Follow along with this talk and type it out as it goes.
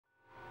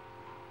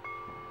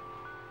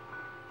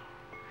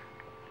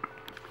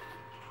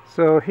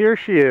So here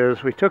she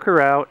is. We took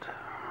her out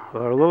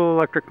with a little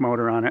electric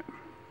motor on it.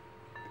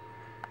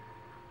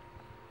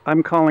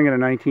 I'm calling it a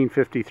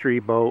 1953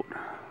 boat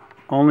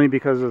only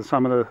because of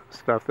some of the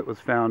stuff that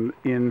was found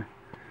in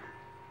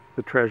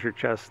the treasure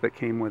chest that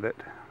came with it.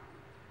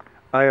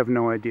 I have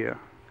no idea.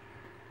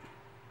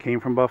 Came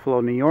from Buffalo,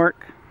 New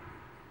York.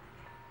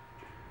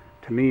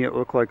 To me, it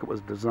looked like it was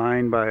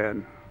designed by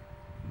an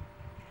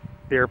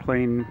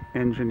airplane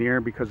engineer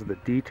because of the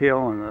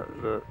detail and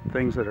the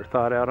things that are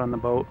thought out on the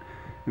boat,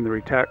 and the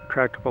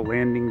retractable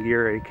landing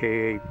gear,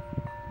 aka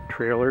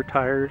trailer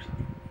tires.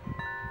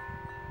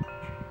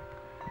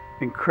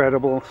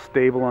 Incredible,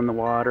 stable on the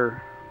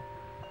water,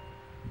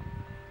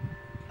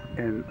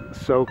 and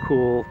so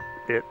cool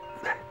it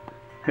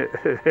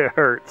it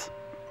hurts.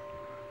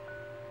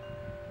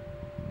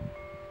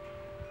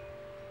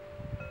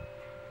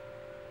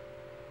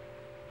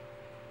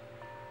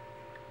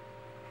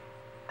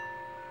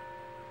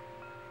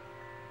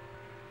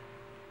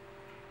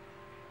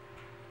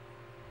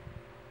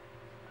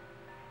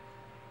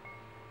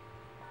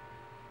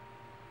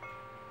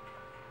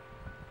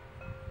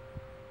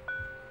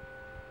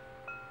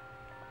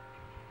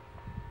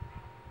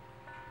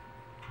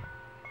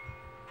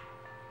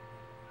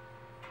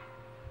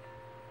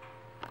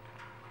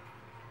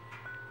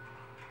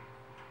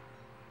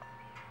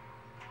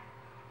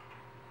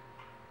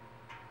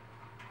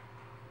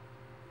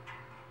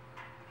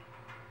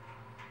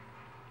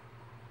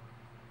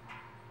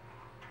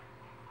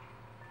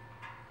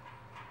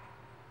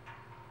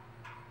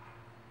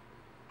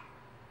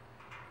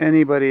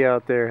 Anybody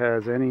out there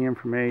has any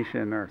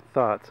information or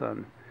thoughts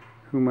on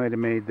who might have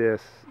made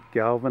this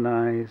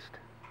galvanized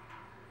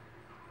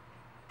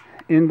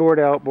inboard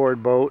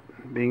outboard boat,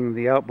 being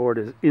the outboard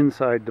is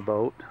inside the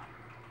boat,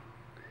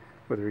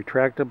 with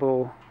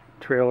retractable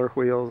trailer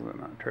wheels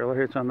and a trailer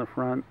hitch on the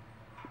front,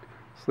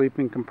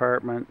 sleeping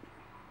compartment,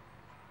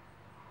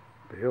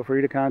 feel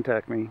free to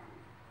contact me.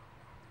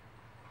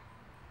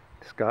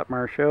 Scott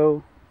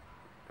Marchot,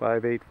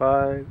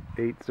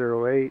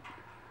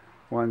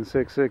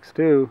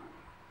 585-808-1662,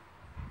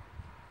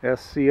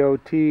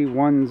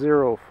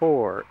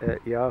 SCOT104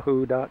 at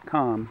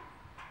yahoo.com.